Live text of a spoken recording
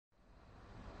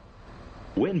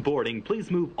When boarding, please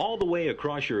move all the way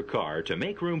across your car to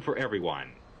make room for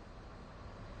everyone.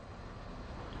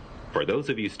 For those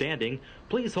of you standing,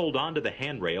 please hold on to the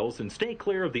handrails and stay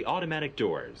clear of the automatic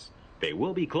doors. They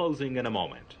will be closing in a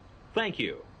moment. Thank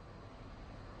you.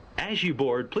 As you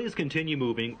board, please continue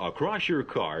moving across your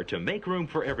car to make room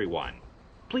for everyone.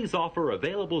 Please offer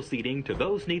available seating to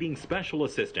those needing special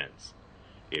assistance.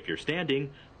 If you're standing,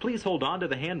 please hold on to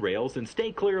the handrails and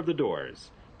stay clear of the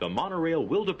doors. The monorail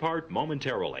will depart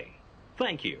momentarily.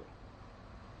 Thank you.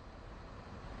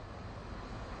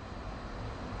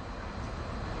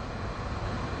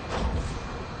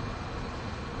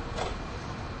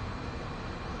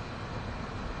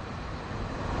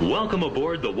 Welcome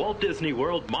aboard the Walt Disney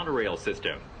World monorail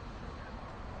system.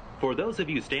 For those of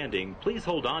you standing, please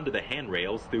hold on to the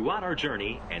handrails throughout our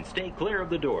journey and stay clear of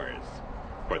the doors.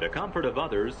 For the comfort of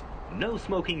others, no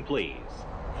smoking, please.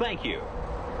 Thank you.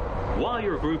 While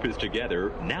your group is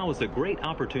together, now is a great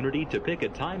opportunity to pick a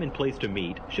time and place to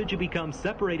meet should you become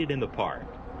separated in the park.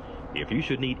 If you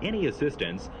should need any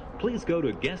assistance, please go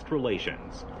to Guest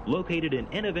Relations, located in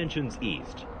Innovations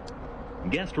East.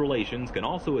 Guest Relations can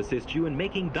also assist you in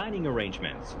making dining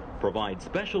arrangements, provide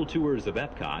special tours of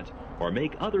Epcot, or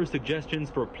make other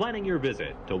suggestions for planning your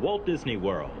visit to Walt Disney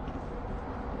World.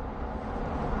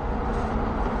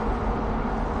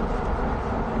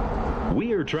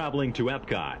 We are traveling to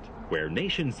Epcot, where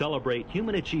nations celebrate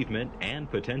human achievement and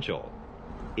potential.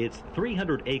 Its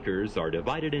 300 acres are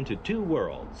divided into two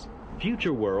worlds,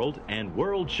 Future World and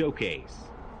World Showcase.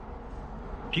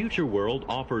 Future World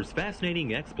offers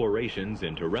fascinating explorations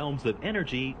into realms of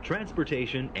energy,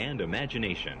 transportation, and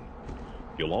imagination.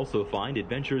 You'll also find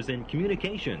adventures in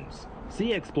communications,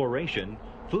 sea exploration,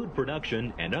 food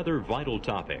production, and other vital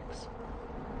topics.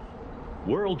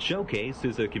 World Showcase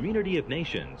is a community of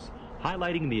nations,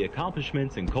 highlighting the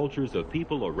accomplishments and cultures of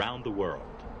people around the world.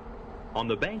 On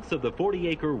the banks of the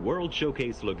 40-acre World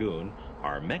Showcase Lagoon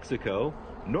are Mexico,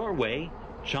 Norway,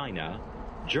 China,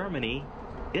 Germany,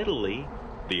 Italy,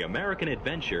 the American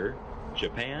Adventure,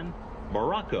 Japan,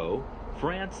 Morocco,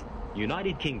 France,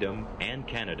 United Kingdom, and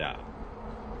Canada.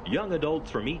 Young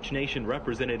adults from each nation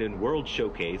represented in World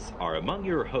Showcase are among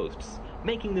your hosts,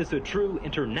 making this a true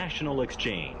international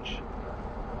exchange.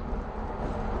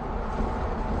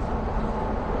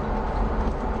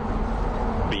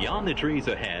 Beyond the trees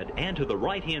ahead and to the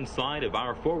right-hand side of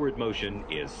our forward motion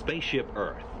is Spaceship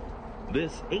Earth.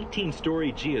 This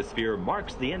 18-story geosphere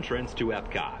marks the entrance to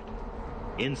Epcot.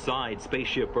 Inside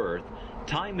Spaceship Earth,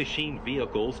 time machine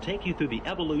vehicles take you through the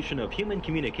evolution of human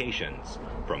communications,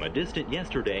 from a distant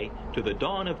yesterday to the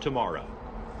dawn of tomorrow.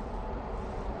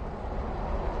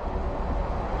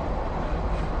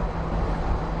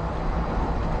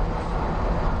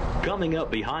 Coming up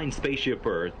behind Spaceship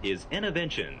Earth is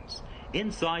Innovations.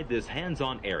 Inside this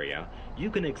hands-on area, you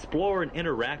can explore and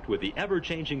interact with the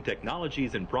ever-changing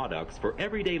technologies and products for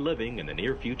everyday living in the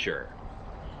near future.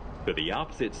 To the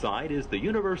opposite side is the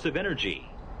Universe of Energy.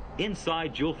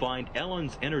 Inside you'll find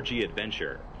Ellen's Energy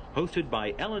Adventure, hosted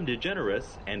by Ellen DeGeneres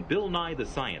and Bill Nye the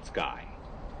Science Guy.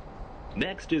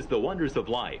 Next is the Wonders of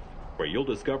Life, where you'll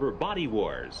discover Body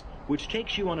Wars, which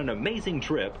takes you on an amazing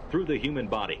trip through the human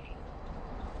body.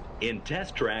 In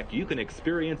Test Track, you can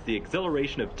experience the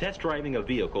exhilaration of test driving a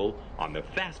vehicle on the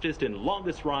fastest and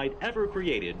longest ride ever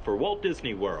created for Walt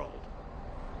Disney World.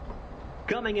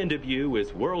 Coming into view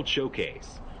is World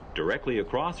Showcase. Directly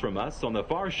across from us on the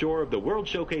far shore of the World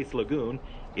Showcase Lagoon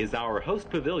is our host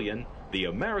pavilion, the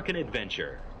American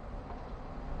Adventure.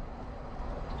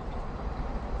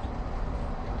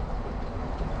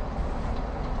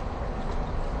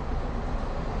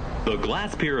 The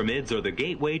glass pyramids are the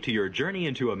gateway to your journey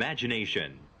into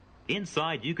imagination.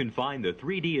 Inside you can find the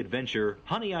 3D adventure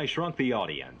Honey, I Shrunk the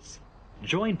Audience.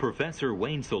 Join Professor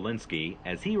Wayne Solinsky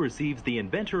as he receives the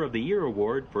Inventor of the Year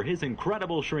award for his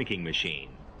incredible shrinking machine.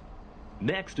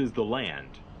 Next is the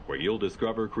land, where you'll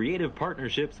discover creative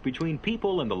partnerships between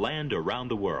people and the land around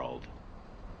the world.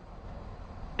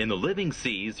 In the living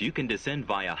seas, you can descend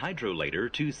via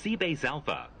hydrolator to Seabase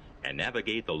Alpha and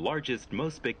navigate the largest,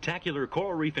 most spectacular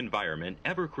coral reef environment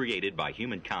ever created by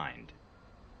humankind.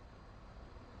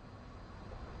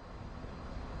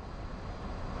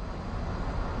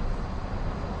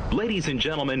 Ladies and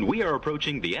gentlemen, we are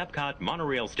approaching the Epcot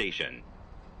monorail station.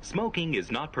 Smoking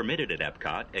is not permitted at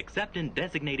Epcot except in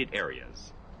designated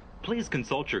areas. Please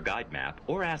consult your guide map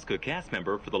or ask a cast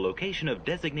member for the location of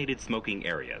designated smoking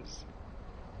areas.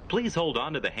 Please hold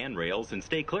on to the handrails and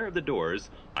stay clear of the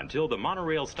doors until the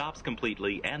monorail stops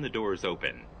completely and the doors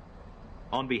open.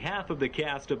 On behalf of the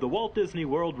cast of the Walt Disney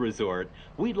World Resort,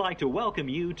 we'd like to welcome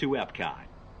you to Epcot.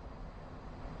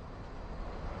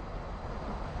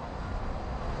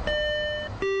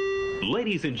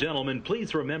 Ladies and gentlemen,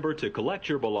 please remember to collect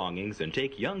your belongings and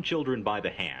take young children by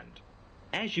the hand.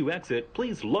 As you exit,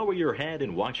 please lower your head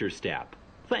and watch your step.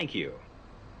 Thank you.